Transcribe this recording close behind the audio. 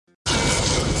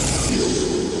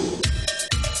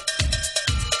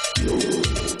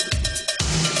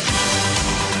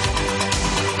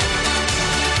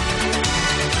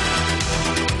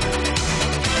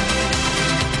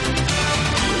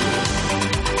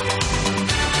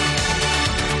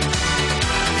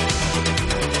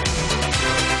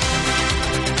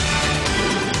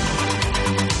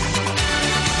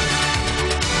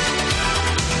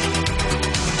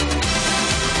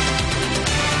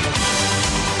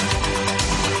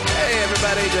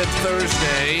Good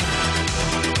Thursday.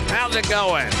 How's it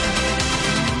going?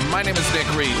 My name is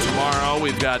Nick Reed. Tomorrow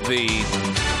we've got the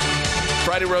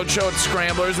Friday Road Show at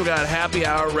Scramblers. We've got Happy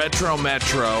Hour Retro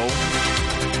Metro.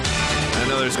 I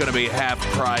know there's going to be half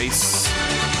price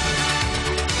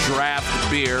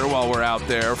draft beer while we're out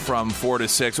there from 4 to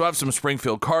 6. We'll have some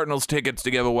Springfield Cardinals tickets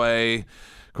to give away.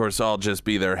 Of course, I'll just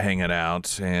be there hanging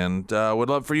out, and would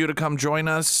love for you to come join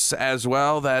us as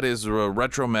well. That is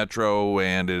Retro Metro,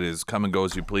 and it is come and go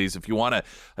as you please. If you want to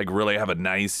really have a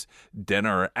nice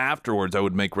dinner afterwards, I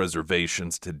would make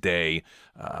reservations today,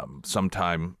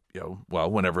 sometime,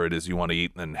 whenever it is you want to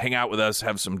eat, and hang out with us,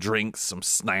 have some drinks, some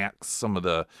snacks, some of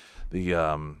the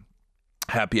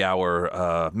happy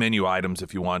hour menu items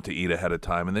if you want to eat ahead of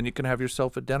time, and then you can have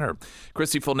yourself a dinner.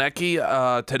 Christy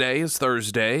Fulnecki, today is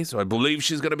Thursday, so I believe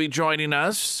she's going to be joining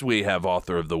us. We have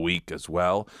Author of the Week as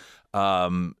well.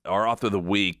 Our Author of the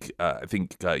Week, I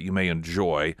think you may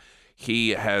enjoy. He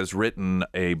has written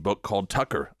a book called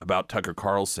Tucker, about Tucker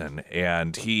Carlson,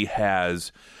 and he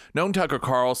has known Tucker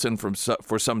Carlson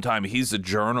for some time. He's a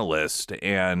journalist,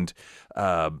 and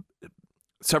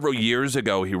several years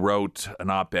ago, he wrote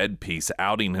an op-ed piece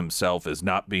outing himself as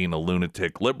not being a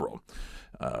lunatic liberal.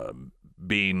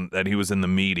 Being that he was in the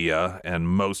media, and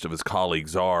most of his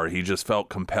colleagues are, he just felt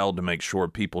compelled to make sure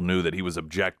people knew that he was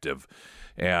objective.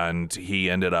 And he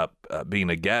ended up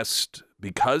being a guest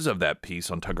because of that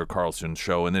piece on Tucker Carlson's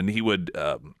show. And then he would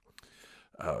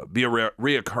be a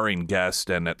reoccurring guest,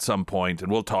 and at some point,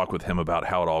 and we'll talk with him about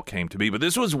how it all came to be. But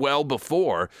this was well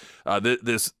before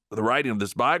the writing of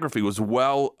this biography was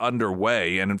well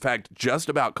underway, and in fact, just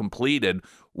about completed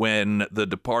when the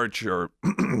departure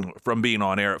from being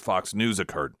on air at Fox News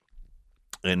occurred.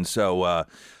 And so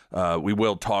we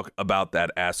will talk about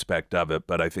that aspect of it,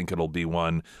 but I think it'll be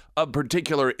one of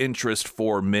particular interest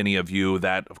for many of you.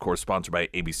 That, of course, sponsored by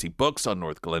ABC Books on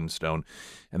North Glenstone,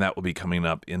 and that will be coming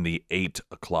up in the 8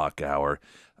 o'clock hour.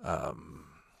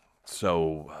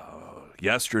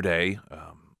 Yesterday,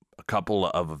 a couple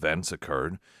of events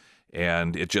occurred,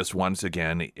 and it just once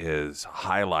again is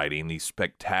highlighting the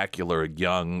spectacular,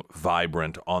 young,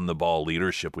 vibrant, on-the-ball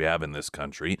leadership we have in this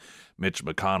country. Mitch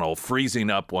McConnell freezing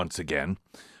up once again.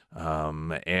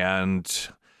 And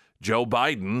Joe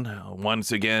Biden,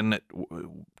 once again,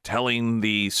 telling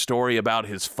the story about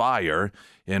his fire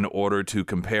in order to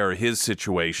compare his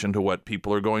situation to what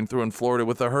people are going through in Florida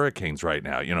with the hurricanes right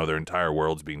now. You know, their entire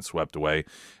world's being swept away.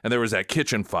 And there was that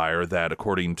kitchen fire that,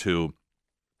 according to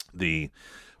the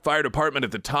fire department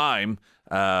at the time,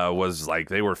 was like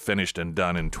they were finished and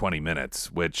done in 20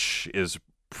 minutes, which is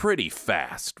pretty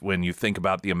fast when you think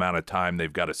about the amount of time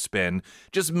they've got to spend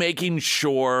just making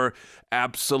sure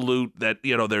that,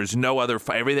 there's no other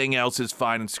fire. Everything else is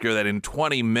fine and secure. That in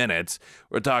 20 minutes,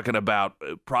 we're talking about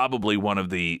probably one of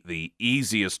the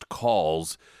easiest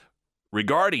calls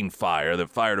regarding fire that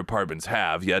fire departments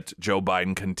have. Yet Joe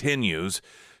Biden continues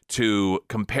to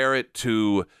compare it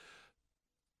to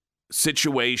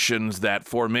situations that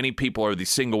for many people are the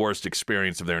single worst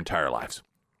experience of their entire lives.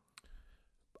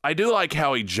 I do like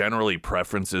how he generally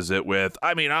preferences it with,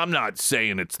 I'm not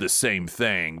saying it's the same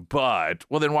thing, but,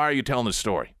 well, then why are you telling the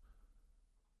story?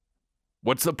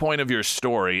 What's the point of your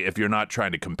story if you're not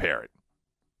trying to compare it?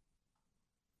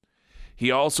 He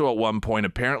also at one point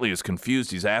apparently is confused.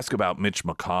 He's asked about Mitch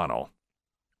McConnell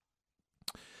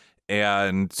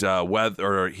and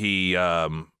whether he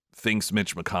thinks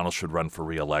Mitch McConnell should run for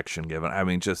re-election,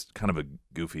 just kind of a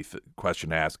goofy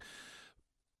question to ask.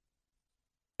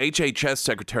 HHS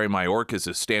Secretary Mayorkas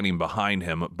is standing behind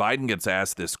him. Biden gets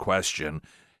asked this question,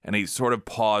 and he sort of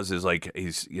pauses like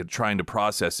he's trying to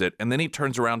process it, and then he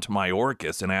turns around to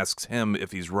Mayorkas and asks him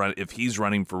if he's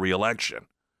running for re-election.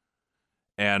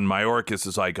 And Mayorkas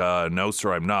is like, no,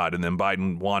 sir, I'm not. And then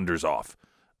Biden wanders off.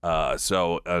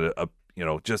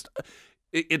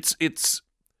 It's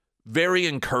very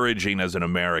encouraging as an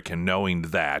American knowing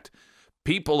that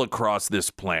people across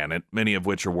this planet, many of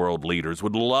which are world leaders,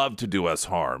 would love to do us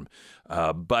harm.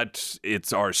 But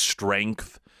it's our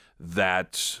strength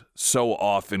that so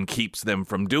often keeps them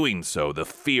from doing so, the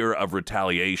fear of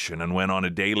retaliation. And when on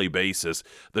a daily basis,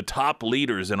 the top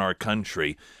leaders in our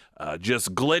country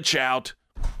just glitch out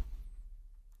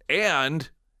and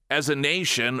as a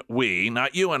nation, we,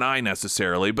 not you and I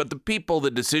necessarily, but the people,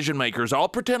 the decision makers, all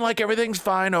pretend like everything's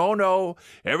fine. Oh, no,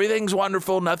 everything's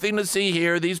wonderful. Nothing to see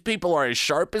here. These people are as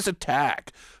sharp as a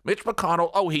tack. Mitch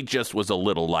McConnell, he just was a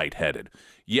little lightheaded.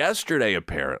 Yesterday,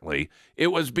 apparently, it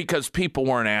was because people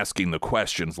weren't asking the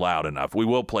questions loud enough. We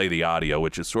will play the audio,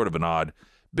 which is sort of an odd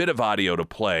bit of audio to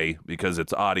play because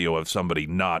it's audio of somebody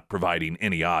not providing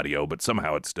any audio, but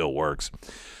somehow it still works.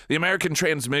 The American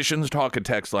Transmissions talk and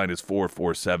text line is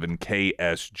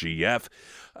 447-KSGF.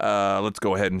 Let's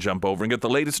go ahead and jump over and get the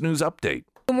latest news update.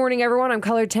 Good morning, everyone. I'm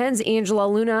Color 10's Angela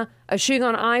Luna. A shooting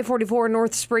on I-44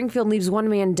 North Springfield leaves one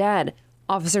man dead.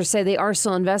 Officers say they are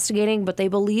still investigating, but they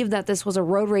believe that this was a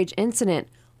road rage incident.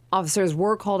 Officers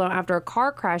were called out after a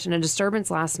car crash and a disturbance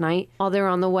last night. While they were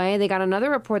on the way, they got another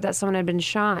report that someone had been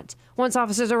shot. Once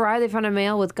officers arrived, they found a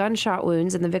male with gunshot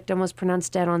wounds, and the victim was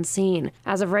pronounced dead on scene.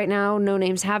 As of right now, no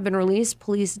names have been released.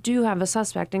 Police do have a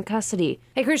suspect in custody.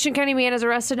 A Christian County man is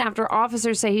arrested after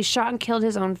officers say he shot and killed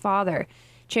his own father.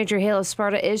 Chantry Hale of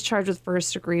Sparta is charged with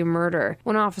first-degree murder.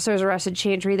 When officers arrested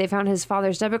Chantry, they found his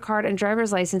father's debit card and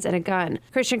driver's license and a gun.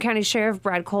 Christian County Sheriff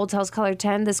Brad Cole tells Color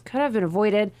 10 this could have been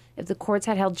avoided if the courts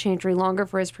had held Chantry longer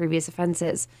for his previous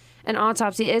offenses. An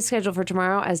autopsy is scheduled for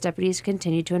tomorrow as deputies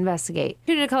continue to investigate.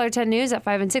 Tune in to Color 10 News at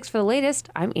 5 and 6 for the latest.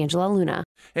 I'm Angela Luna.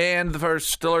 And the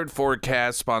first alert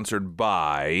forecast sponsored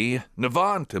by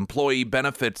Navant, employee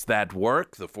benefits that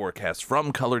work. The forecast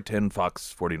from Color 10,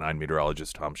 Fox 49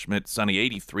 meteorologist Tom Schmidt. Sunny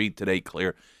 83 today,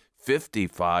 clear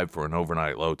 55 for an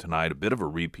overnight low tonight. A bit of a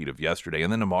repeat of yesterday.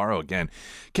 And then tomorrow again,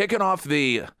 kicking off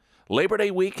the Labor Day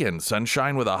weekend,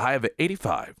 sunshine with a high of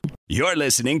 85. You're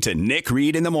listening to Nick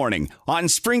Reed in the Morning on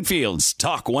Springfield's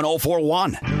Talk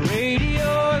 104.1. The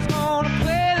radio is gonna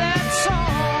play that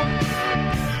song.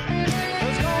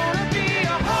 There's gonna be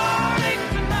a heartache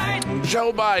tonight.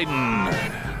 Joe Biden,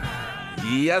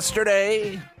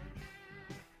 yesterday,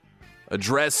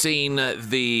 addressing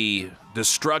the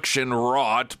destruction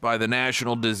wrought by the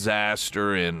national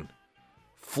disaster in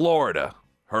Florida,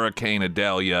 Hurricane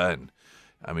Idalia, and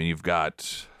you've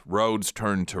got roads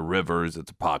turned to rivers. It's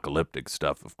apocalyptic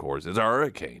stuff, of course. It's a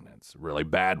hurricane. It's a really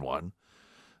bad one.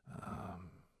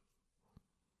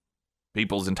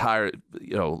 People's entire,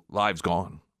 lives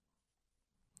gone.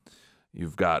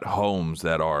 You've got homes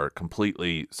that are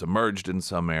completely submerged in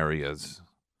some areas.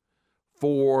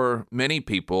 For many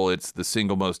people, it's the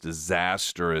single most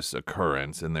disastrous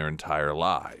occurrence in their entire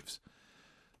lives.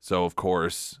 So, of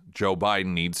course, Joe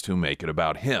Biden needs to make it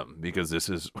about him because this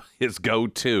is his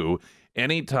go-to.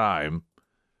 Anytime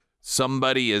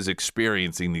somebody is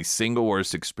experiencing the single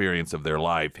worst experience of their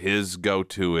life, his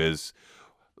go-to is,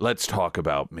 let's talk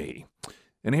about me.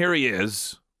 And here he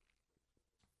is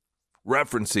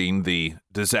referencing the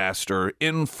disaster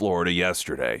in Florida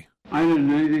yesterday. I didn't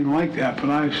do anything like that, but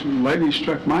lightning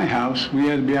struck my house. We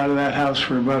had to be out of that house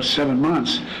for about 7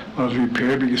 months while it was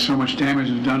repaired because so much damage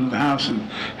was done to the house and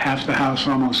half the house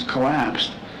almost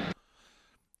collapsed.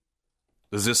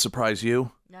 Does this surprise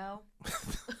you? No.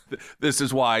 This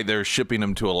is why they're shipping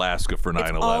him to Alaska for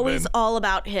 9/11. It's always all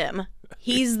about him.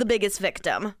 He's the biggest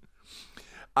victim.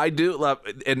 I do love,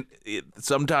 and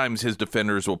sometimes his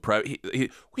defenders will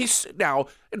he's now,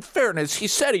 in fairness, he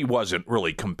said he wasn't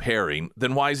really comparing.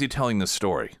 Then why is he telling this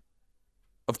story?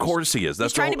 Of course he is.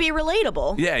 He's trying to be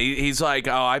relatable. Yeah, he's like,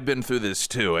 oh, I've been through this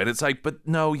too. And it's like, but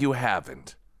no, you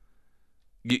haven't.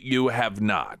 You have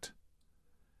not.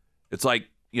 It's like,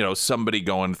 somebody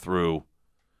going through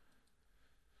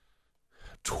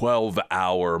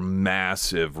 12-hour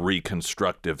massive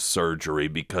reconstructive surgery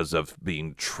because of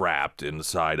being trapped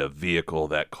inside a vehicle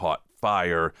that caught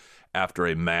fire after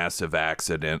a massive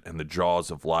accident, and the jaws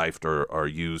of life are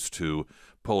used to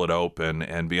pull it open,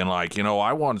 and being like,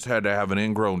 I once had to have an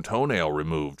ingrown toenail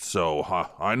removed, so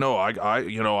I know,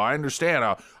 I understand.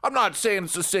 I'm not saying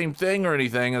it's the same thing or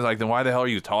anything. It's like, then why the hell are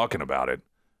you talking about it?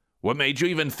 What made you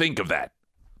even think of that?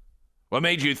 What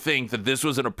made you think that this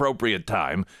was an appropriate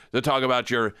time to talk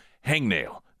about your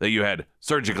hangnail that you had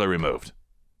surgically removed?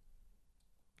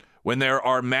 When there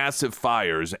are massive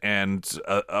fires and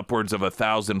upwards of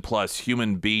 1,000+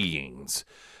 human beings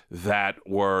that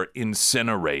were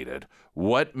incinerated,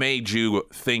 what made you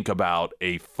think about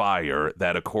a fire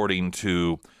that, according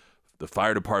to the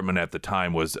fire department at the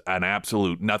time, was an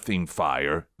absolute nothing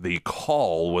fire? The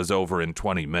call was over in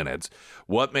 20 minutes.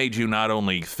 What made you not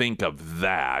only think of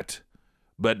that,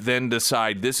 but then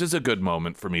decide this is a good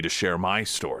moment for me to share my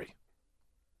story?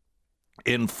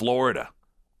 In Florida,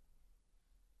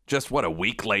 just a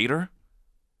week later,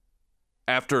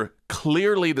 after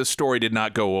clearly the story did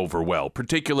not go over well,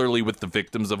 particularly with the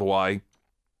victims of Hawaii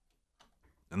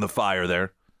and the fire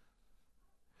there,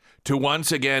 to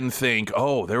once again think,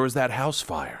 oh, there was that house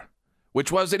fire,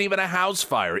 which wasn't even a house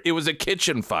fire. It was a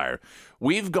kitchen fire.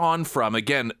 We've gone from,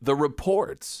 again, the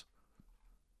reports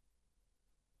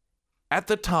at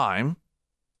the time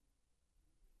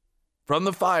from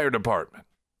the fire department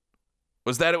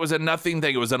was that it was a nothing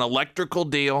thing. It was an electrical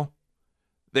deal.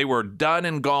 They were done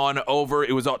and gone over.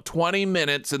 It was 20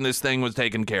 minutes and this thing was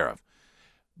taken care of.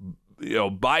 You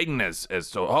know, Biden has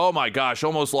so, oh my gosh,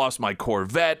 almost lost my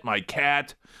Corvette, my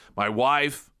cat, my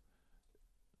wife.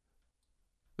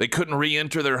 They couldn't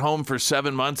re-enter their home for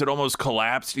 7 months. It almost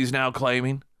collapsed, he's now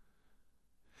claiming.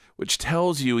 Which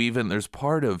tells you even there's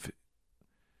part of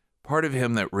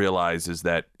him that realizes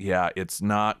that, yeah, it's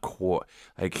not quite,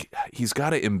 like, he's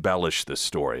got to embellish the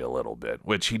story a little bit,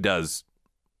 which he does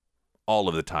all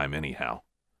of the time anyhow.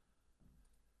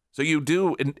 So you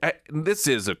do, and this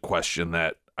is a question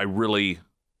that I really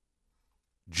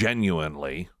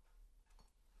genuinely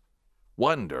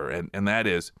wonder, and that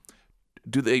is,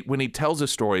 do they, when he tells a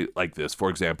story like this, for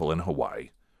example, in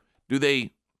Hawaii, do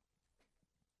they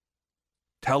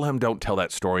tell him don't tell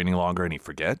that story any longer and he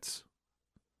forgets?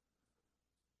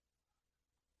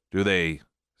 Do they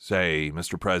say,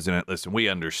 Mr. President, listen, we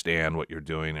understand what you're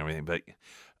doing and everything, but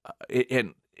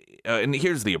and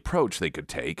here's the approach they could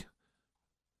take.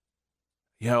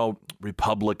 You know,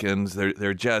 Republicans,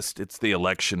 they're just, it's the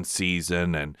election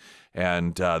season,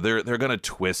 and they're going to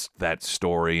twist that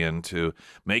story into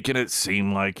making it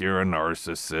seem like you're a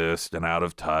narcissist and out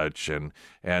of touch,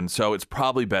 and so it's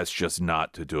probably best just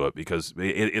not to do it because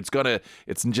it's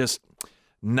just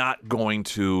not going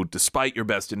to, despite your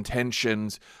best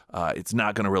intentions, it's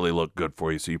not going to really look good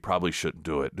for you, so you probably shouldn't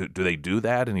do it. Do they do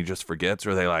that and he just forgets,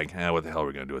 or are they like, what the hell are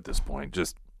we going to do at this point?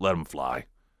 Just let him fly.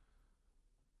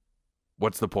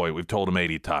 What's the point? We've told him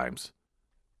 80 times.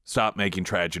 Stop making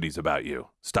tragedies about you.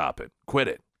 Stop it. Quit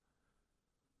it.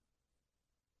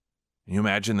 Can you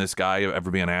imagine this guy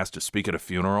ever being asked to speak at a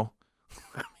funeral?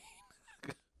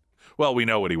 Well, we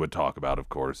know what he would talk about, of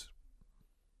course.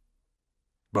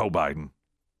 Beau Biden.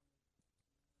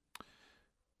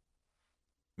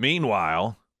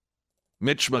 Meanwhile,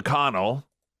 Mitch McConnell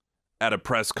at a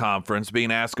press conference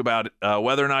being asked about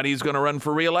whether or not he's going to run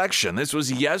for re-election. This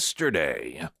was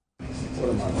yesterday. What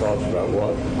are my thoughts about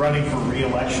what? Running for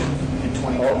re-election in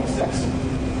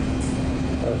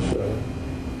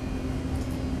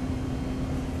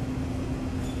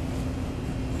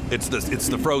 2026. It's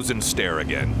the frozen stare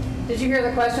again. Did you hear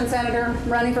the question, Senator?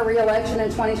 Running for re-election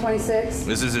in 2026?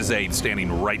 This is his aide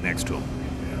standing right next to him.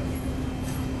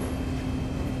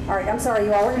 All right, I'm sorry,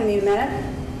 you all. We're going to need a minute.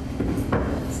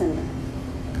 Senator.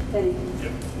 Penny.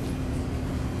 Yep.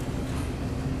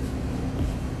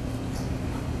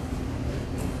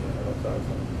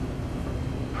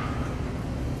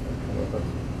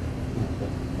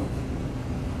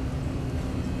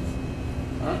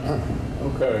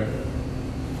 Okay.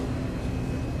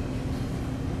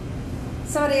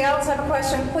 Somebody else have a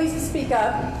question? Please speak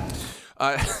up.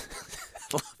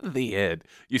 The end.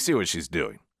 You see what she's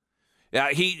doing.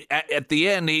 Yeah, he at the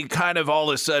end, he kind of all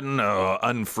of a sudden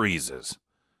unfreezes.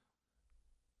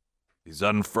 He's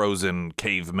unfrozen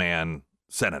caveman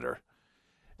senator.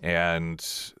 And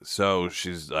so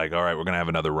she's like, all right, we're going to have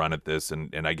another run at this.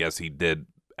 And I guess he did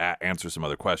answer some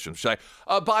other questions. She's like,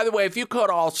 by the way, if you could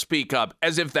all speak up,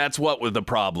 as if that's what the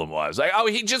problem was. Like, oh,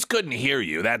 he just couldn't hear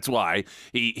you. That's why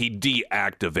he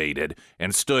deactivated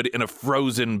and stood in a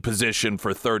frozen position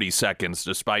for 30 seconds,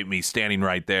 despite me standing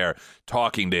right there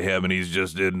talking to him. And he's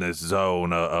just in this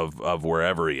zone of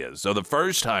wherever he is. So the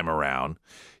first time around,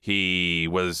 he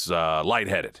was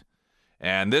lightheaded.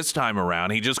 And this time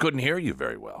around, he just couldn't hear you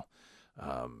very well.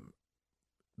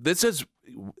 This is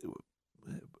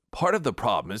part of the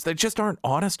problem is they just aren't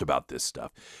honest about this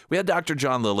stuff. We had Dr.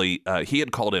 John Lilly. He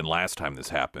had called in last time this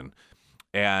happened,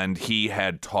 and he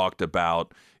had talked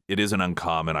about, it isn't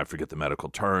uncommon, I forget the medical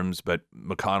terms, but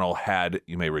McConnell had,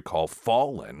 you may recall,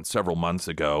 fallen several months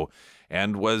ago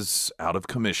and was out of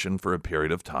commission for a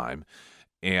period of time.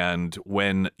 And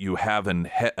when you have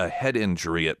a head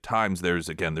injury at times, there's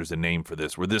a name for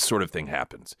this, where this sort of thing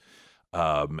happens.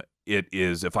 It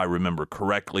is, if I remember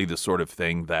correctly, the sort of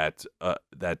thing that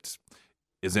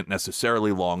isn't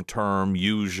necessarily long term.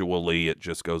 Usually, it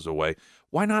just goes away.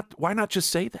 Why not just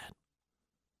say that?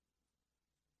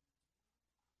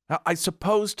 Now, I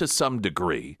suppose to some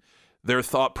degree, their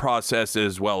thought process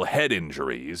is, well, head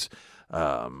injuries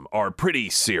are pretty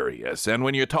serious. And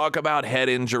when you talk about head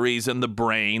injuries in the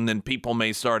brain, then people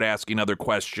may start asking other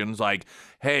questions like,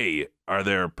 hey, are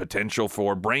there potential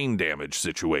for brain damage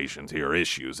situations here,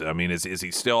 issues? I mean, is he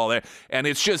still there? And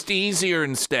it's just easier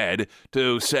instead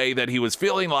to say that he was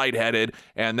feeling lightheaded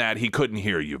and that he couldn't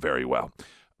hear you very well.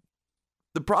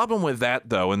 The problem with that,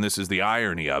 though, and this is the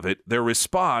irony of it, their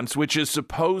response, which is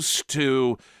supposed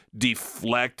to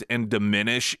deflect and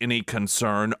diminish any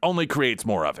concern, only creates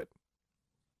more of it.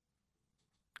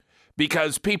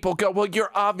 Because people go, well,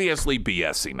 you're obviously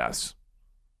BSing us.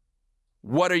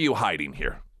 What are you hiding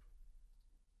here?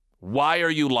 Why are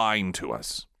you lying to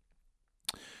us?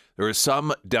 There is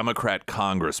some Democrat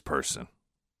congressperson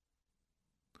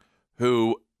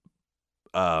who,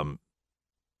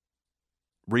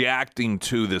 reacting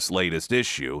to this latest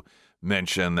issue,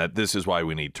 mentioned that this is why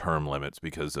we need term limits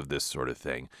because of this sort of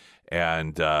thing.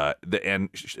 And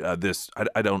this,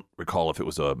 I don't recall if it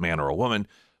was a man or a woman,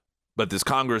 but this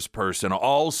congressperson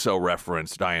also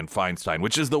referenced Dianne Feinstein,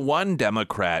 which is the one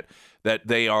Democrat that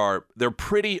they're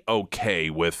pretty okay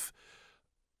with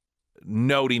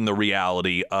noting the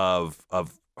reality of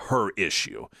her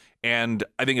issue. And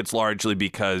I think it's largely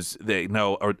because they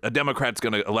know a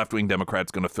left-wing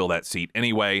Democrat's going to fill that seat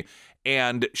anyway.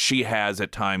 And she has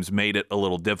at times made it a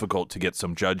little difficult to get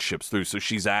some judgeships through. So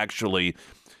she's actually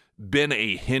been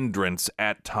a hindrance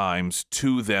at times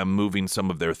to them moving some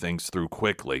of their things through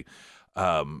quickly.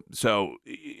 So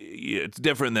it's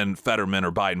different than Fetterman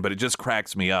or Biden, but it just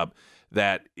cracks me up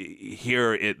that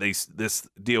here this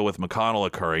deal with McConnell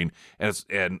occurring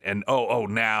and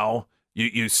now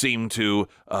you seem to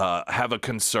have a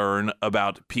concern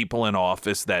about people in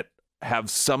office that have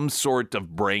some sort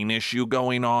of brain issue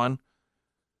going on.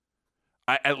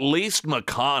 At least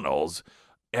McConnell's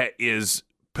is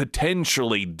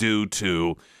potentially due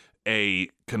to a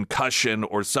concussion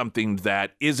or something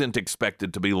that isn't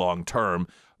expected to be long term.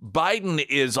 Biden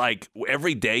is like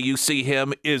every day you see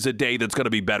him is a day that's going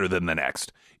to be better than the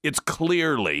next. It's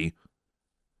clearly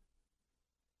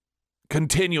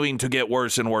continuing to get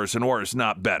worse and worse and worse,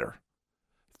 not better.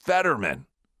 Fetterman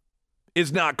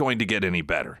is not going to get any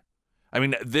better. I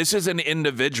mean, this is an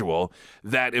individual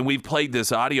that, and we've played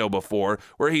this audio before,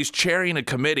 where he's chairing a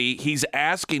committee. He's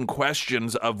asking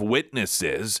questions of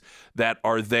witnesses that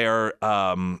are there,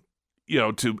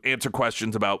 to answer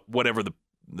questions about whatever the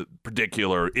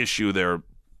particular issue they're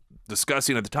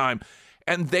discussing at the time.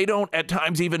 And they don't at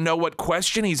times even know what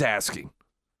question he's asking.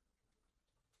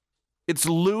 It's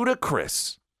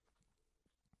ludicrous.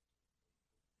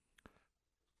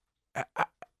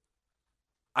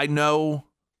 I know,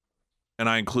 and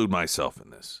I include myself in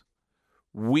this,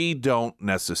 we don't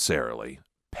necessarily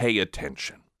pay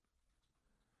attention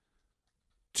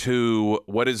to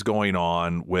what is going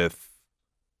on with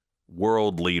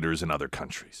world leaders in other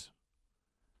countries.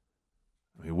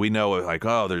 I mean, we know, like,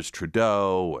 oh, there's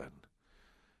Trudeau, and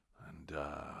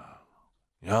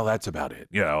that's about it.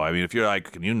 I mean, if you're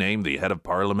like, can you name the head of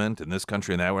parliament in this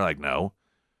country and that? We're like, no.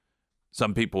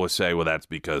 Some people will say, well, that's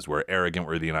because we're arrogant,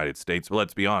 we're the United States. But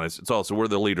let's be honest, it's also we're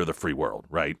the leader of the free world,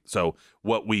 right? So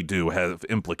what we do have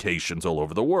implications all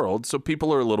over the world. So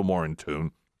people are a little more in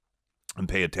tune and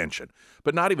pay attention.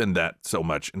 But not even that so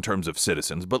much in terms of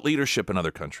citizens, but leadership in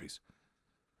other countries.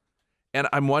 And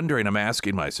I'm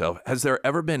asking myself, has there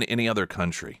ever been any other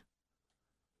country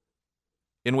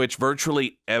in which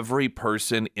virtually every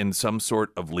person in some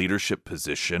sort of leadership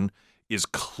position is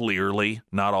clearly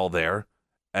not all there?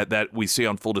 That we see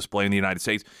on full display in the United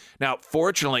States. Now,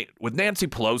 fortunately, with Nancy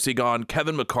Pelosi gone,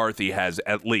 Kevin McCarthy has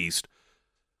at least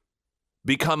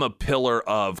become a pillar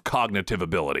of cognitive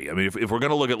ability. I mean, if we're going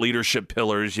to look at leadership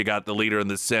pillars, you got the leader in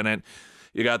the Senate,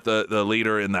 you got the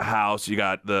leader in the House, you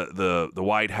got the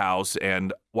White House,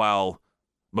 and while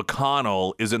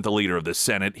McConnell isn't the leader of the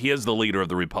Senate, he is the leader of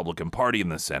the Republican Party in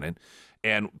the Senate.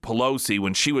 And Pelosi,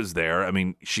 when she was there, I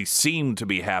mean, she seemed to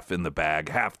be half in the bag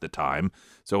half the time.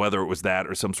 So whether it was that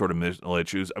or some sort of mental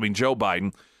issues. I mean, Joe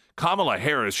Biden, Kamala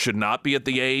Harris should not be at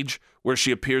the age where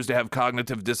she appears to have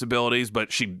cognitive disabilities,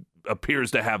 but she appears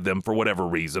to have them for whatever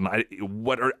reason.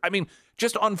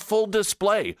 Just on full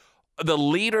display. The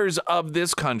leaders of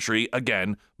this country,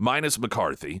 again, minus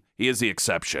McCarthy, he is the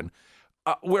exception,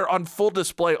 we're on full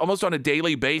display almost on a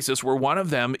daily basis, where one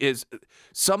of them is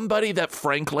somebody that,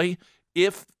 frankly,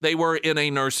 if they were in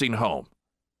a nursing home,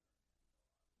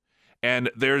 and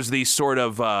there's the sort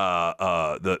of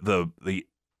the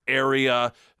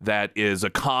area that is a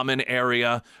common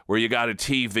area where you got a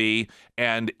TV,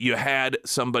 and you had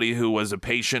somebody who was a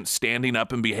patient standing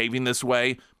up and behaving this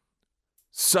way,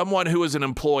 someone who is an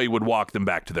employee would walk them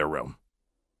back to their room.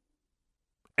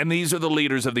 And these are the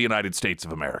leaders of the United States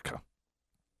of America.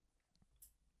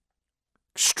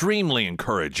 Extremely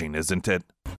encouraging, isn't it?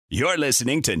 You're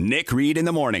listening to Nick Reed in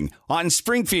the Morning on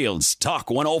Springfield's Talk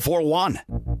 104.1.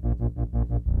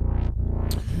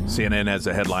 CNN has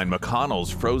a headline,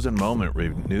 McConnell's frozen moment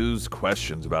renews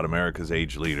questions about America's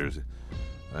aged leaders.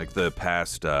 Like the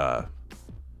past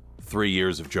 3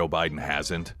 years if Joe Biden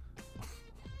hasn't.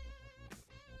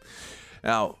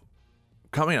 Now,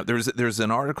 coming up, there's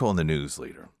an article in the News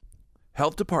Leader.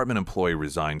 Health Department employee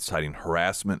resigns citing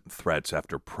harassment and threats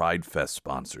after Pride Fest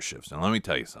sponsorships. Now, let me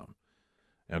tell you something.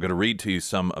 I'm going to read to you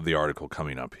some of the article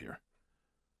coming up here.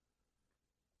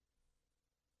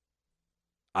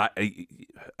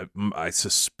 My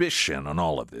suspicion on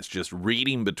all of this, just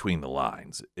reading between the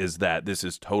lines, is that this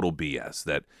is total BS.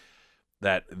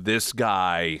 That this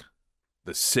guy,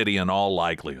 the city in all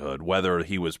likelihood, whether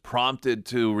he was prompted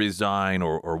to resign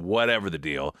or whatever the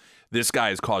deal, this guy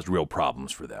has caused real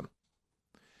problems for them.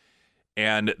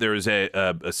 And there's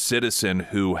a citizen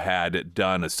who had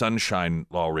done a sunshine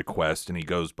law request, and he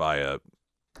goes by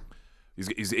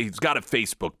he's got a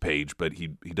Facebook page, but he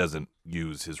doesn't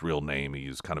use his real name. He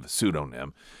uses kind of a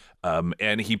pseudonym.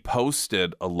 And he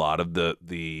posted a lot of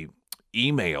the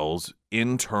emails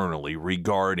internally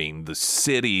regarding the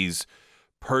city's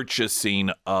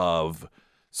purchasing of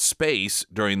space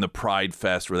during the Pride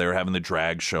Fest where they were having the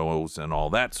drag shows and all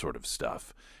that sort of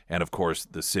stuff. And, of course,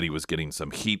 the city was getting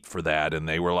some heat for that, and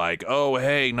they were like, oh,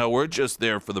 hey, no, we're just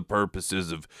there for the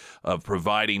purposes of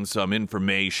providing some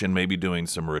information, maybe doing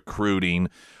some recruiting.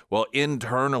 Well,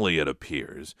 internally it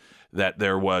appears that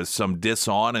there was some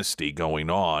dishonesty going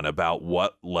on about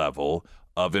what level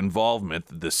of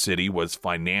involvement the city was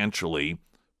financially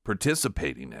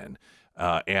participating in.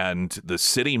 And the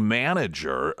city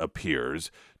manager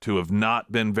appears to have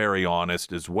not been very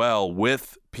honest as well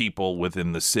with people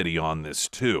within the city on this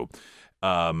too.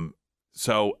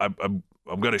 So I'm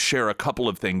going to share a couple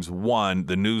of things. One,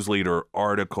 the News Leader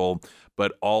article,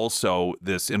 but also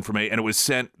this information. And it was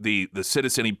sent, the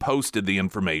citizen, he posted the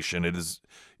information. It is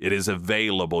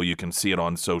available. You can see it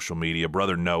on social media.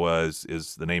 Brother Noah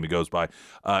is the name he goes by.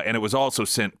 And it was also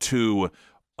sent to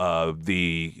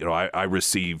I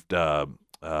received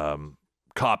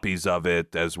copies of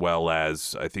it, as well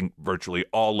as I think virtually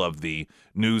all of the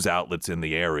news outlets in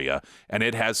the area. And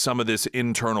it has some of this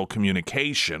internal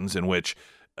communications in which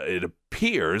it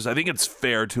appears, I think it's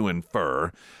fair to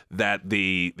infer, that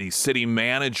the city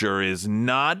manager is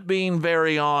not being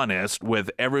very honest with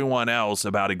everyone else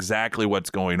about exactly what's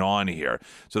going on here.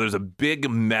 So there's a big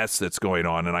mess that's going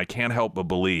on, and I can't help but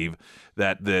believe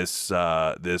that this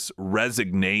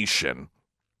resignation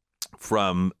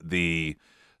from the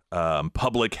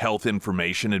public health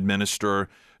information administrator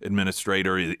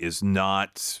is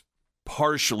not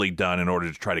partially done in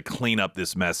order to try to clean up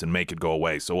this mess and make it go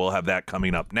away. So we'll have that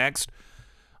coming up next.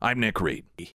 I'm Nick Reed.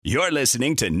 You're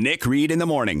listening to Nick Reed in the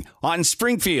Morning on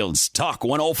Springfield's Talk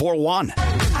 104.1.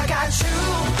 I got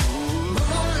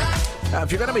you.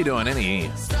 If you're going to be doing any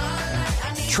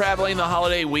traveling the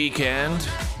holiday weekend,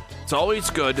 it's always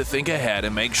good to think ahead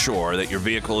and make sure that your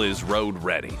vehicle is road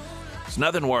ready. It's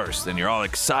nothing worse than you're all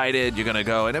excited, you're going to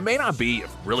go, and it may not be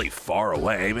really far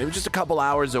away, maybe just a couple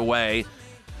hours away,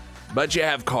 but you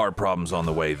have car problems on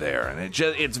the way there, and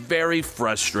it's very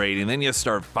frustrating. Then you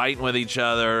start fighting with each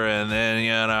other, and then,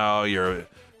 you're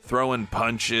throwing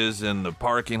punches in the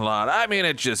parking lot. I mean,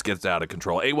 it just gets out of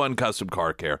control. A1 Custom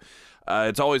Car Care.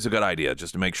 It's always a good idea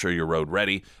just to make sure you're road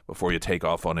ready before you take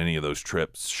off on any of those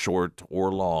trips, short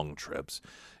or long trips.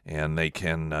 And they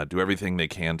can do everything they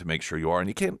can to make sure you are. And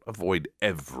you can't avoid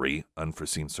every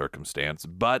unforeseen circumstance,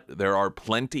 but there are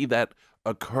plenty that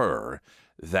occur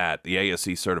that the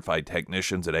ASE certified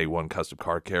technicians at A1 Custom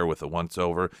Car Care with a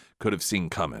once-over could have seen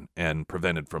coming and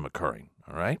prevented from occurring.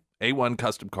 All right? A1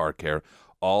 Custom Car Care,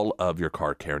 all of your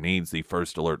car care needs. The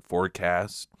First Alert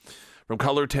Forecast from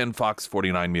Color 10 Fox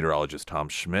 49 meteorologist Tom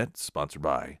Schmidt, sponsored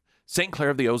by St. Clair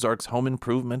of the Ozarks Home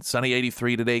Improvement. Sunny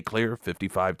 83 today, clear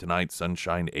 55 tonight,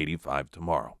 sunshine 85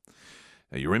 tomorrow.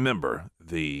 Now you remember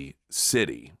the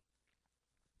city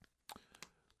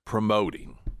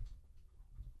promoting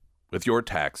with your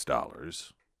tax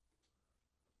dollars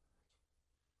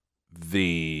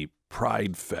the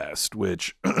Pride Fest,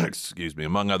 which, excuse me,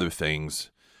 among other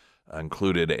things,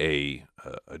 included a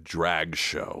drag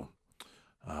show.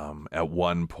 At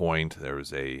one point, there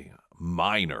was a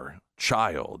minor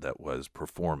child that was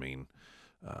performing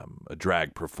a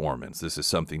drag performance. This is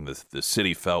something that the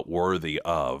city felt worthy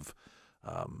of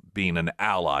being an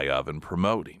ally of and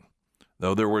promoting,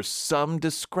 though there were some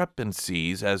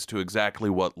discrepancies as to exactly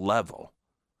what level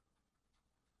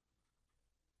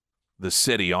the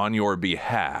city on your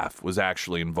behalf was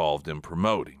actually involved in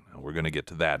promoting. Now, we're going to get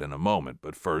to that in a moment,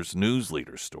 but first, News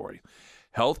Leader story.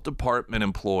 Health Department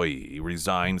employee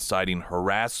resigned citing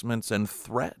harassments and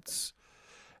threats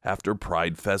after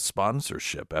Pride Fest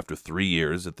sponsorship. After 3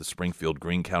 years at the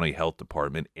Springfield-Greene County Health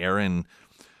Department, Schekorra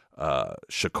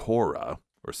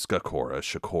or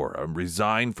Schekorra,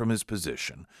 resigned from his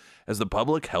position as the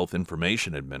Public Health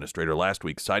Information Administrator last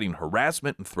week, citing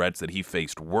harassment and threats that he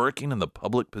faced working in the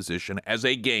public position as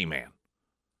a gay man.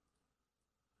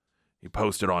 He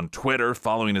posted on Twitter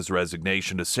following his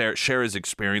resignation to share his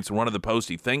experience. In one of the posts,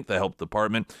 he thanked the health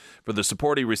department for the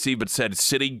support he received, but said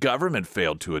city government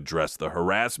failed to address the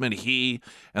harassment he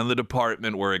and the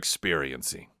department were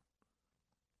experiencing.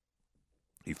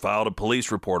 He filed a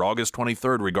police report August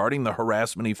 23rd regarding the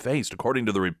harassment he faced. According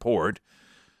to the report,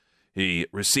 he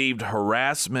received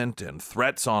harassment and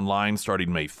threats online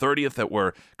starting May 30th that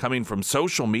were coming from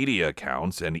social media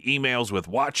accounts and emails with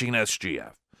watching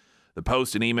SGF. The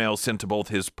post and email sent to both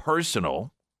his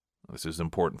personal, this is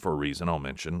important for a reason I'll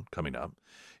mention coming up,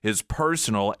 his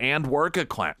personal and work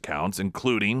accounts,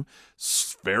 including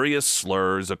various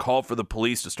slurs, a call for the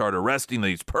police to start arresting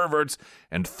these perverts,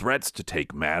 and threats to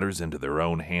take matters into their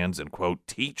own hands and, quote,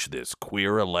 teach this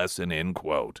queer a lesson, end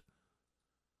quote.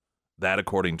 That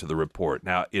according to the report.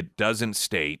 Now, it doesn't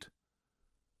state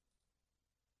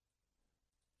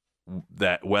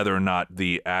that whether or not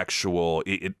the actual,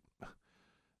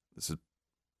 this is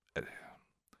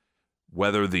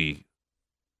whether the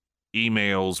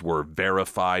emails were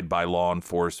verified by law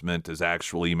enforcement as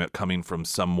actually coming from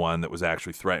someone that was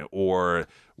actually threatened, or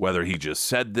whether he just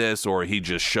said this or he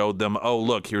just showed them, oh,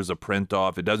 look, here's a print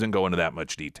off. It doesn't go into that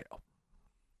much detail.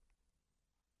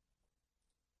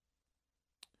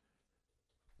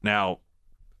 Now,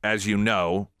 as you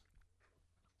know,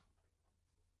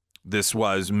 this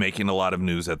was making a lot of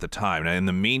news at the time.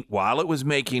 Now, while it was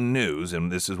making news,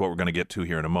 and this is what we're going to get to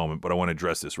here in a moment, but I want to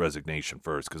address this resignation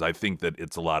first because I think that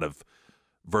it's a lot of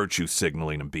virtue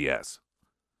signaling and BS.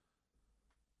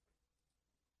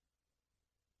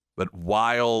 But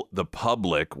while the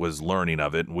public was learning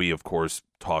of it, and we, of course,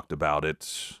 talked about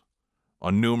it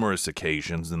on numerous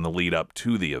occasions in the lead up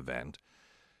to the event,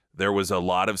 there was a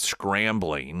lot of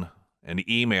scrambling and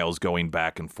emails going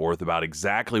back and forth about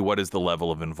exactly what is the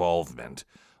level of involvement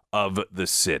of the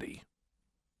city.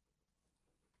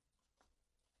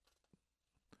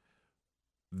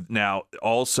 Now,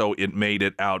 also, it made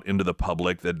it out into the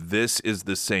public that this is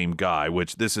the same guy,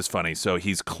 which this is funny. So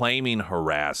he's claiming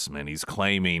harassment. He's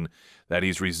claiming that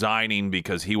he's resigning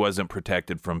because he wasn't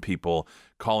protected from people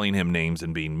calling him names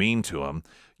and being mean to him.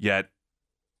 Yet,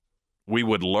 we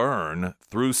would learn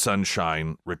through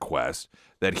Sunshine requests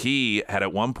that he had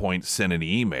at one point sent an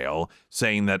email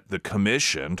saying that the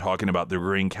commission, talking about the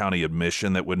Greene County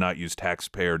admission that would not use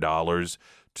taxpayer dollars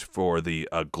for the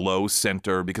Glow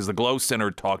Center, because the Glow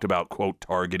Center talked about, quote,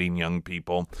 targeting young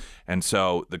people. And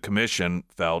so the commission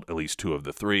felt, at least two of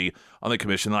the three on the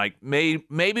commission, like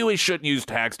maybe we shouldn't use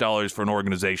tax dollars for an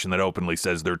organization that openly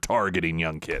says they're targeting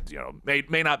young kids. You know,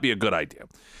 may not be a good idea.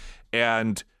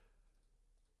 And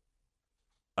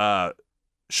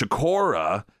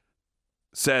Schekorra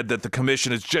said that the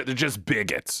commission is they're just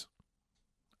bigots.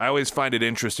 I always find it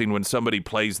interesting when somebody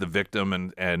plays the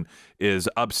victim and is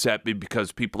upset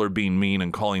because people are being mean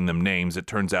and calling them names. It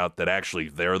turns out that actually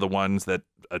they're the ones that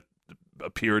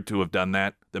appear to have done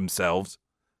that themselves.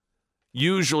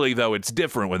 Usually, though, it's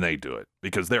different when they do it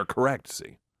because they're correct,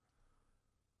 see.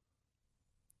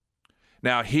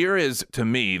 Now, here is, to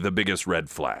me, the biggest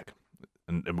red flag.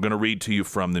 And I'm going to read to you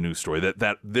from the news story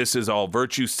that this is all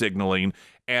virtue signaling,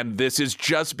 and this is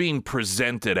just being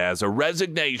presented as a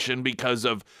resignation because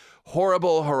of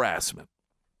horrible harassment.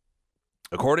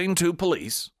 According to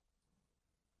police,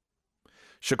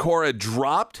 Schekorra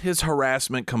dropped his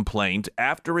harassment complaint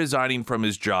after resigning from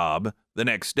his job the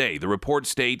next day. The report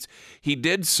states he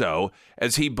did so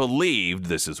as he believed,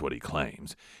 this is what he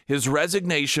claims, his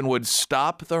resignation would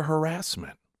stop the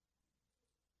harassment.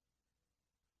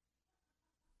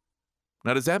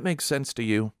 Now, does that make sense to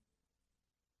you?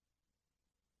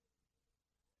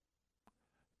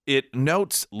 It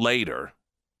notes later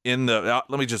in the,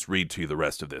 let me just read to you the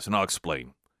rest of this, and I'll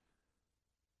explain.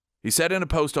 He said in a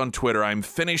post on Twitter, I'm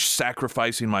finished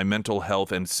sacrificing my mental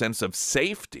health and sense of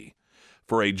safety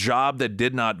for a job that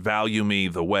did not value me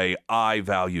the way I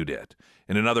valued it.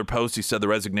 In another post, he said the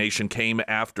resignation came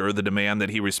after the demand that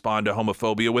he respond to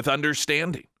homophobia with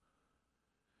understanding,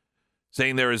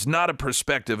 saying there is not a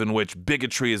perspective in which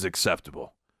bigotry is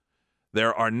acceptable.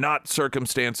 There are not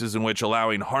circumstances in which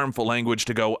allowing harmful language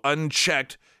to go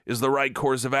unchecked is the right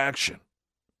course of action.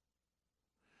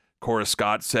 Cora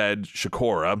Scott said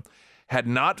Schekorra had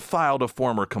not filed a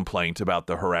former complaint about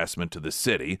the harassment to the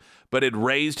city, but had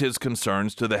raised his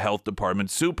concerns to the health department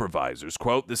supervisors.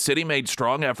 Quote, the city made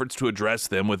strong efforts to address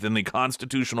them within the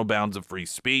constitutional bounds of free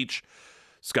speech,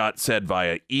 Scott said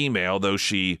via email, though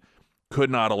she could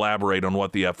not elaborate on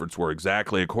what the efforts were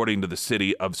exactly. According to the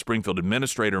City of Springfield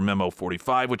Administrator Memo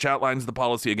 45, which outlines the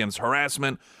policy against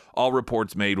harassment, all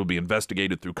reports made will be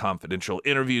investigated through confidential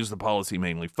interviews. The policy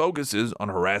mainly focuses on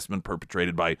harassment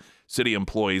perpetrated by city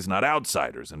employees, not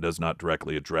outsiders, and does not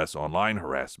directly address online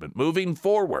harassment. Moving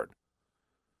forward,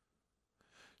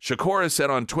 Schekorra said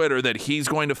on Twitter that he's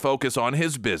going to focus on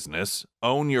his business,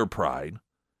 Own Your Pride,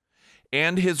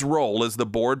 and his role as the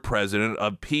board president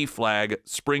of PFLAG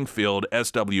Springfield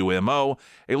SWMO,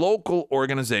 a local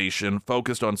organization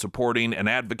focused on supporting and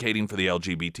advocating for the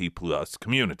LGBT plus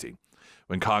community.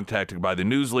 When contacted by the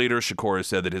news leader, Schekorra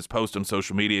said that his post on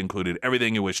social media included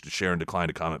everything he wished to share and declined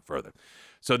to comment further.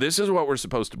 So this is what we're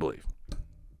supposed to believe.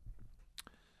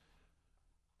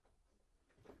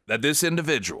 That this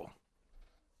individual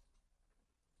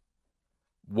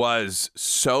was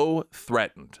so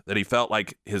threatened that he felt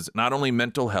like his not only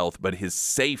mental health, but his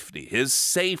safety, his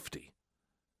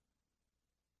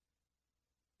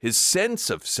sense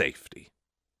of safety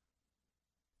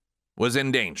was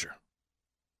in danger.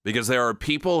 Because there are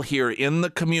people here in the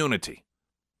community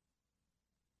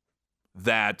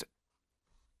that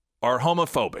are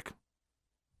homophobic.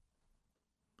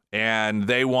 And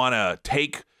they want to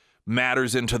take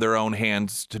matters into their own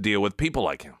hands to deal with people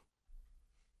like him.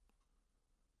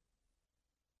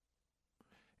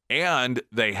 And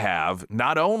they have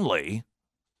not only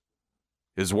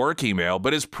his work email,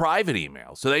 but his private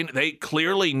email. So they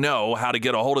clearly know how to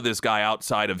get a hold of this guy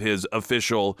outside of his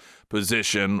official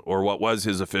position or what was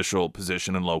his official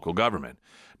position in local government.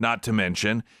 Not to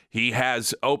mention, he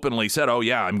has openly said, oh,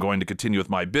 yeah, I'm going to continue with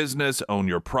my business, Own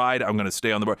Your Pride. I'm going to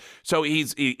stay on the board. So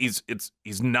he's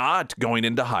not going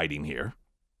into hiding here,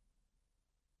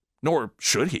 nor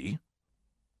should he.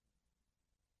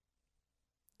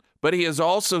 But he has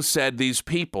also said these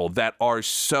people that are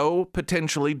so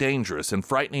potentially dangerous and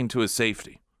frightening to his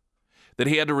safety that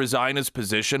he had to resign his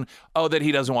position. Oh, that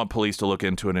he doesn't want police to look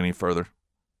into it any further.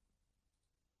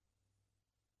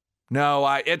 No,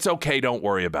 it's okay. Don't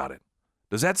worry about it.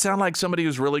 Does that sound like somebody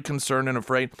who's really concerned and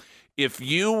afraid? If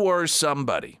you were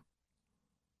somebody,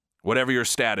 whatever your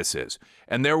status is,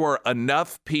 and there were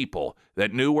enough people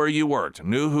that knew where you worked,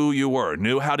 knew who you were,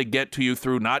 knew how to get to you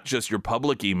through not just your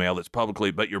public email that's publicly,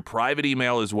 but your private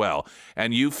email as well,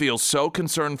 and you feel so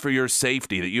concerned for your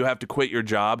safety that you have to quit your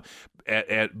job,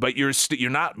 but you're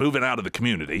not moving out of the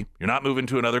community, you're not moving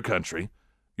to another country,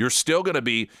 you're still going to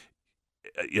be,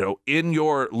 in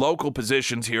your local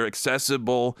positions here,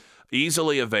 accessible,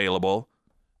 easily available.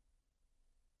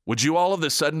 Would you all of a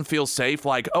sudden feel safe?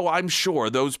 Like, oh, I'm sure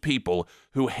those people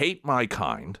who hate my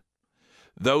kind,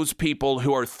 those people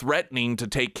who are threatening to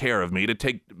take care of me, to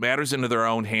take matters into their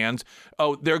own hands,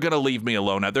 oh, they're going to leave me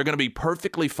alone. Now, they're going to be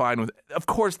perfectly fine with it. Of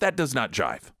course, that does not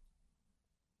jive.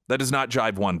 That does not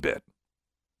jive one bit.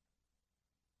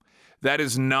 That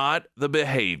is not the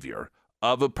behavior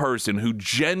of a person who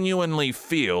genuinely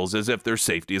feels as if their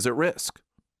safety is at risk.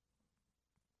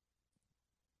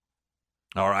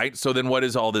 All right, so then what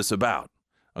is all this about?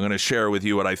 I'm going to share with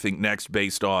you what I think next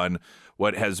based on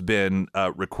what has been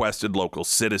requested. Local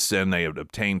citizen, they have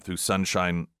obtained through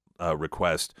Sunshine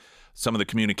request, some of the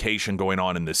communication going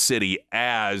on in the city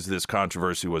as this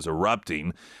controversy was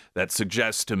erupting that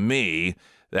suggests to me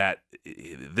that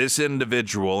this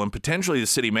individual and potentially the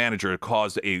city manager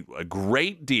caused a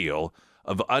great deal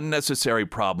of unnecessary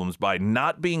problems by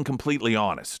not being completely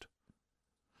honest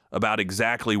about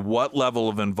exactly what level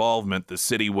of involvement the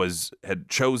city had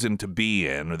chosen to be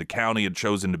in, or the county had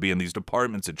chosen to be in, these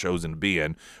departments had chosen to be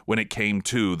in when it came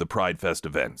to the Pride Fest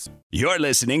events. You're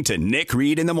listening to Nick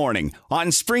Reed in the Morning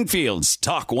on Springfield's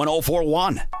Talk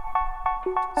 104.1.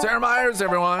 Sarah Myers,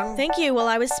 everyone. Thank you. Well,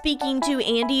 I was speaking to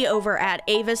Andy over at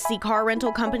Avis, the car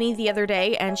rental company, the other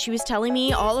day, and she was telling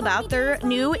me all about their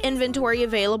new inventory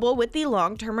available with the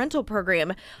long-term rental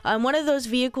program. One of those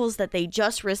vehicles that they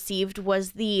just received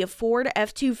was the Ford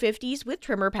F-250s with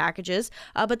trimmer packages,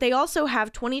 but they also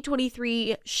have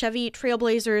 2023 Chevy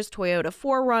Trailblazers, Toyota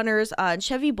 4Runners, and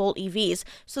Chevy Bolt EVs.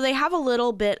 So they have a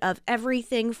little bit of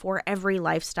everything for every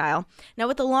lifestyle. Now,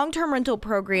 with the long-term rental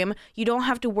program, you don't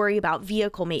have to worry about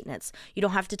vehicle maintenance. You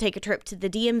don't have to take a trip to the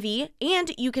DMV,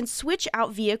 and you can switch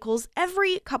out vehicles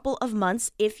every couple of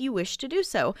months if you wish to do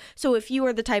so. So if you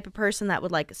are the type of person that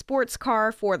would like a sports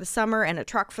car for the summer and a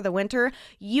truck for the winter,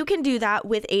 you can do that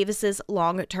with Avis's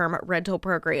long-term rental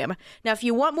program. Now, if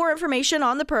you want more information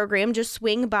on the program, just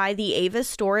swing by the Avis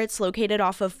store. It's located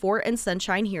off of Fort and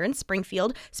Sunshine here in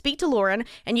Springfield. Speak to Lauren,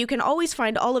 and you can always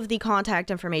find all of the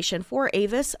contact information for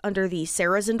Avis under the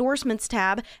Sarah's Endorsements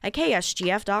tab at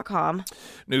ksgf.com. com.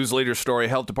 News leader story,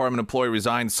 Health Department employee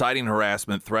resigned citing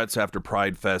harassment threats after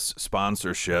Pride Fest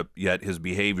sponsorship, yet his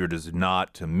behavior does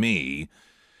not, to me,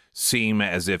 seem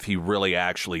as if he really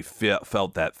actually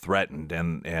felt that threatened.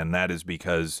 And that is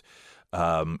because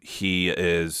he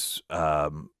is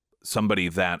somebody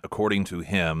that, according to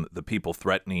him, the people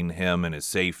threatening him and his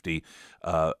safety,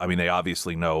 they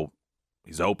obviously know.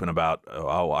 He's open about,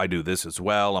 oh, I do this as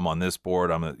well. I'm on this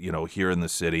board. I'm, here in the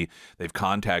city. They've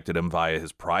contacted him via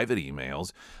his private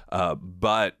emails.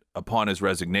 But upon his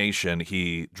resignation,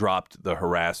 he dropped the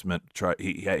harassment.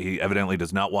 He evidently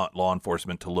does not want law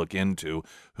enforcement to look into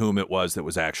whom it was that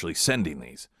was actually sending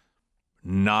these.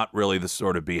 Not really the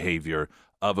sort of behavior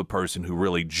of a person who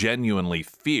really genuinely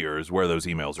fears where those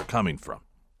emails are coming from.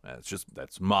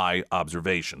 That's my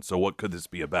observation. So what could this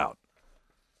be about?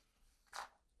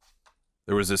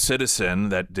 There was a citizen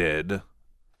that did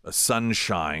a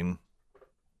sunshine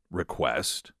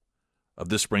request of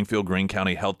the Springfield-Greene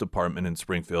County Health Department in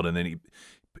Springfield, and then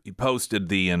he posted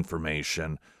the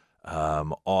information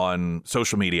on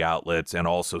social media outlets and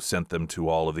also sent them to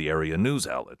all of the area news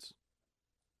outlets.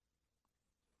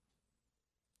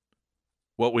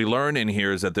 What we learn in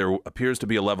here is that there appears to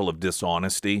be a level of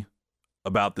dishonesty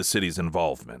about the city's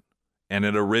involvement, and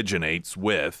it originates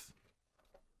with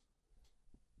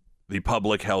the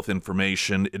Public Health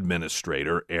Information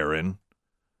Administrator, Aaron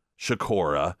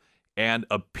Schekorra, and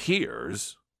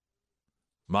appears,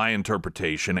 my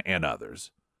interpretation and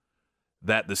others,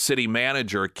 that the city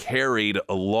manager carried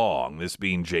along, this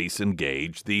being Jason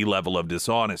Gage, the level of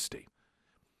dishonesty.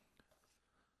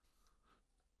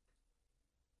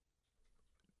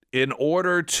 In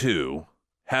order to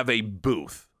have a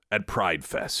booth at Pride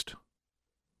Fest,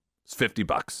 it's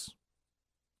 $50.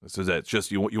 This is it. It's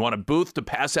just you want a booth to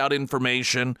pass out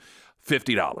information,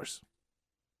 $50.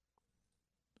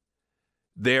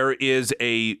 There is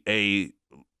a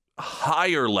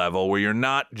higher level where you're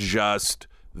not just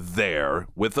there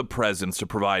with a presence to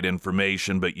provide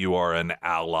information, but you are an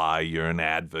ally, you're an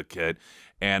advocate,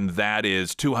 and that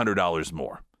is $200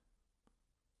 more.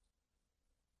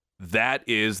 That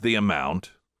is the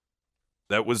amount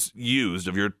that was used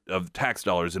of tax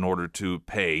dollars in order to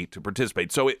pay to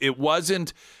participate. So it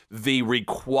wasn't the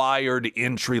required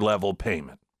entry-level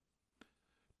payment,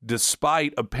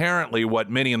 despite apparently what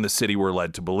many in the city were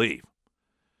led to believe.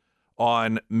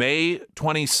 On May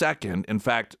 22nd, in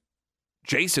fact,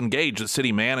 Jason Gage, the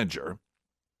city manager,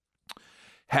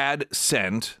 had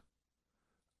sent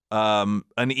an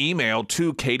email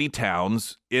to Katie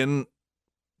Towns in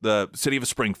the city of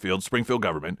Springfield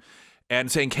government, and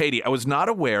saying, Katie, I was not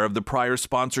aware of the prior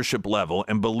sponsorship level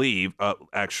and believe,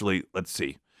 let's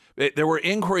see. There were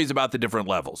inquiries about the different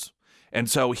levels. And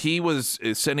so he was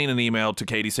sending an email to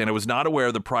Katie saying, I was not aware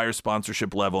of the prior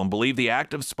sponsorship level and believe the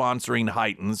act of sponsoring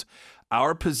heightens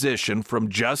our position from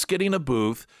just getting a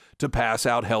booth to pass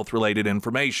out health-related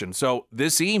information. So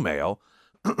this email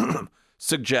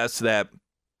suggests that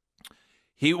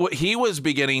he was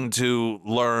beginning to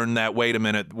learn that, wait a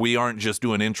minute, we aren't just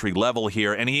doing entry level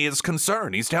here. And he is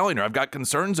concerned. He's telling her, I've got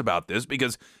concerns about this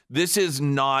because this is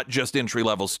not just entry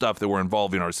level stuff that we're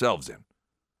involving ourselves in.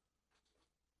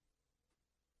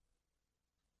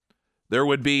 There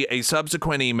would be a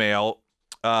subsequent email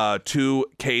to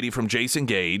Katie from Jason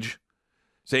Gage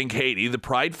saying, Katie, the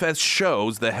Pride Fest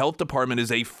shows the health department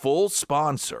is a full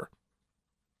sponsor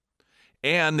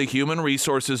and the Human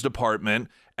Resources Department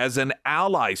as an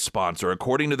ally sponsor.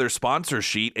 According to their sponsor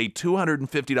sheet, a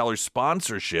 $250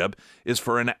 sponsorship is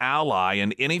for an ally,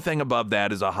 and anything above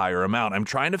that is a higher amount. I'm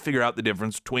trying to figure out the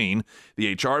difference between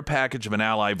the HR package of an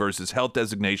ally versus health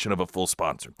designation of a full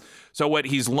sponsor. So what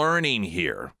he's learning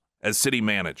here as city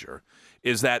manager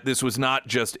is that this was not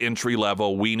just entry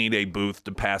level, we need a booth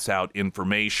to pass out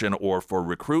information or for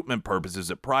recruitment purposes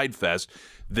at Pride Fest.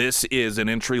 This is an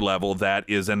entry level that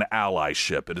is an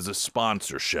allyship. It is a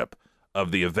sponsorship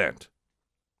of the event.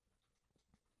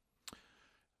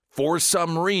 For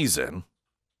some reason,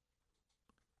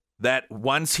 that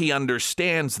once he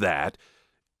understands that,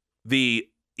 the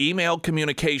email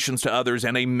communications to others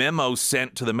and a memo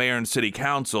sent to the mayor and city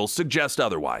council suggest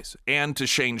otherwise, and to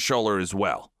Shane Scholler as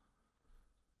well.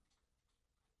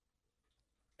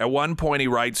 At one point, he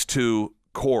writes to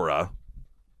Cora,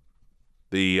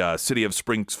 the city of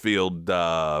Springfield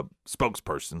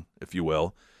spokesperson, if you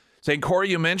will, saying, Cora,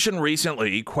 you mentioned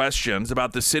recently questions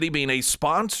about the city being a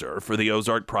sponsor for the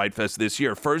Ozark Pride Fest this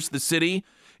year. First, the city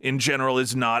in general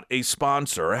is not a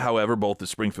sponsor. However, both the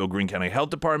Springfield-Greene County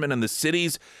Health Department and the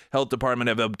city's health department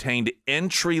have obtained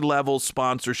entry-level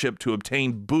sponsorship to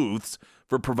obtain booths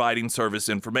for providing service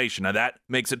information. Now, that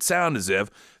makes it sound as if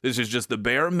this is just the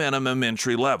bare minimum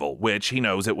entry level, which he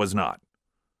knows it was not.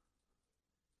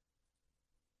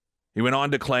 He went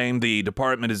on to claim the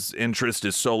department's interest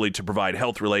is solely to provide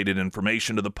health-related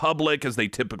information to the public, as they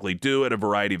typically do at a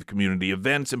variety of community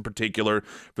events, in particular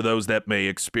for those that may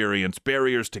experience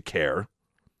barriers to care.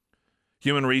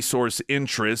 Human resource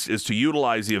interest is to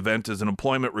utilize the event as an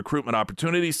employment recruitment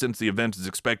opportunity, since the event is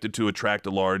expected to attract a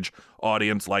large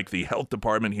audience like the health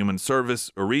department. Human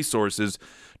service or resources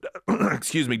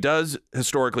does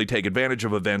historically take advantage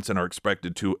of events and are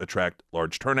expected to attract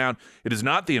large turnout. It is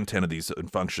not the intent of these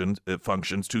functions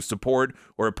to support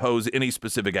or oppose any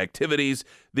specific activities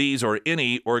these or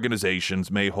any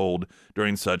organizations may hold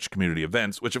during such community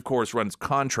events, which of course runs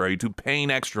contrary to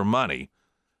paying extra money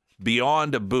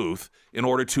beyond a booth in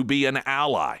order to be an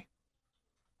ally.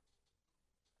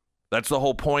 That's the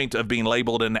whole point of being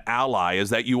labeled an ally,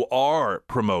 is that you are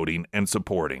promoting and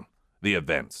supporting the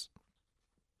events.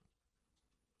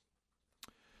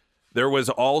 There was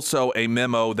also a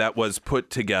memo that was put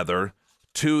together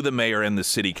to the mayor and the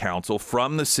city council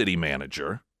from the city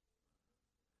manager,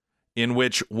 in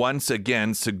which, once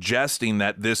again, suggesting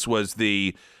that this was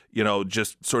the,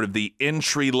 just sort of the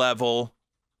entry level,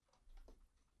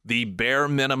 the bare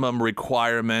minimum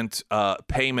requirement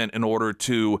payment in order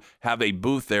to have a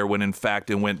booth there, when in fact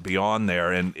it went beyond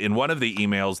there. And in one of the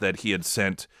emails that he had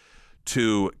sent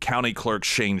to County Clerk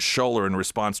Shane Scholler in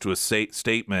response to a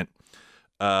statement,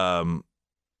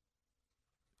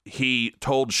 he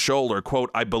told Scholler, quote,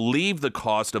 "I believe the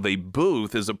cost of a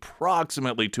booth is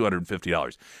approximately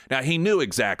 $250. Now, he knew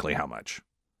exactly how much.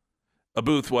 A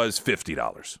booth was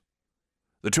 $50.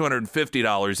 The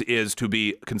 $250 is to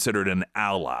be considered an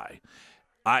ally.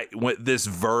 This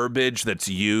verbiage that's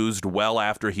used well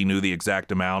after he knew the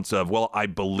exact amounts of, well, I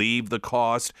believe the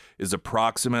cost is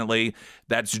approximately,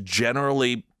 that's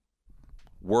generally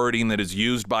wording that is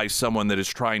used by someone that is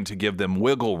trying to give them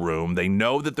wiggle room. They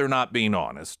know that they're not being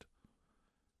honest.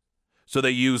 So they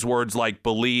use words like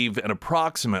believe and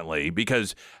approximately,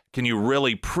 because can you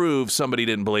really prove somebody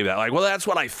didn't believe that? Like, well, that's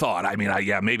what I thought. I mean,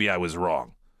 maybe I was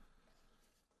wrong.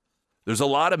 There's a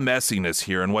lot of messiness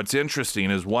here, and what's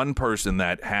interesting is one person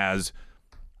that has,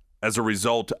 as a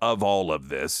result of all of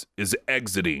this, is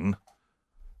exiting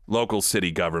local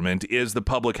city government is the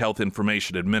public health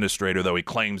information administrator, though he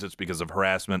claims it's because of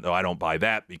harassment, though I don't buy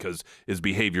that, because his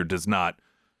behavior does not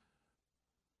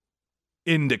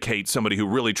indicate somebody who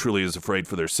really truly is afraid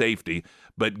for their safety.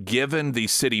 But given the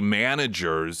city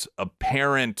manager's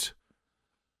apparent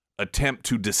attempt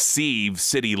to deceive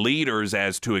city leaders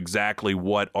as to exactly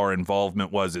what our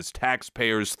involvement was as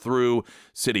taxpayers through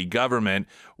city government,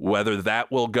 whether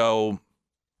that will go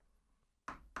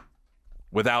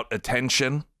without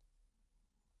attention,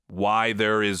 why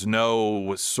there is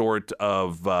no sort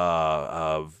of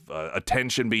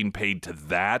attention being paid to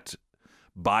that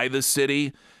by the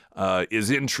city is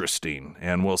interesting,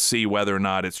 and we'll see whether or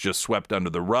not it's just swept under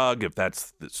the rug, if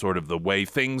that's sort of the way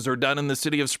things are done in the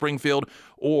city of Springfield,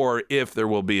 or if there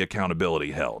will be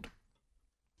accountability held.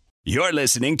 You're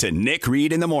listening to Nick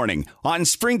Reed in the Morning on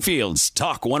Springfield's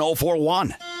Talk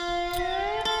 104.1.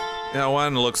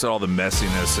 One looks at all the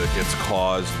messiness that gets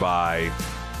caused by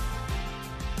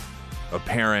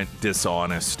apparent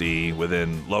dishonesty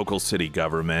within local city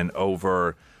government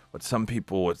over what some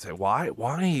people would say,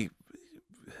 why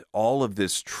all of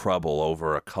this trouble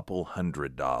over a couple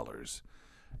 $100?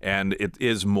 And it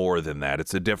is more than that.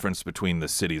 It's a difference between the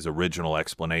city's original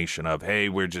explanation of, hey,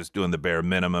 we're just doing the bare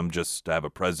minimum just to have a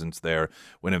presence there,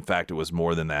 when in fact it was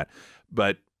more than that.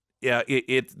 But yeah,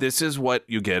 this is what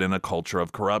you get in a culture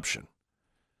of corruption.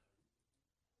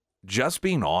 Just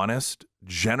being honest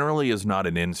generally is not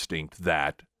an instinct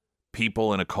that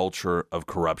people in a culture of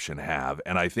corruption have.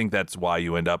 And I think that's why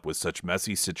you end up with such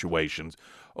messy situations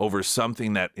over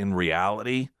something that in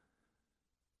reality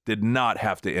did not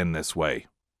have to end this way.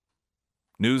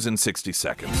 News in 60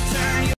 seconds.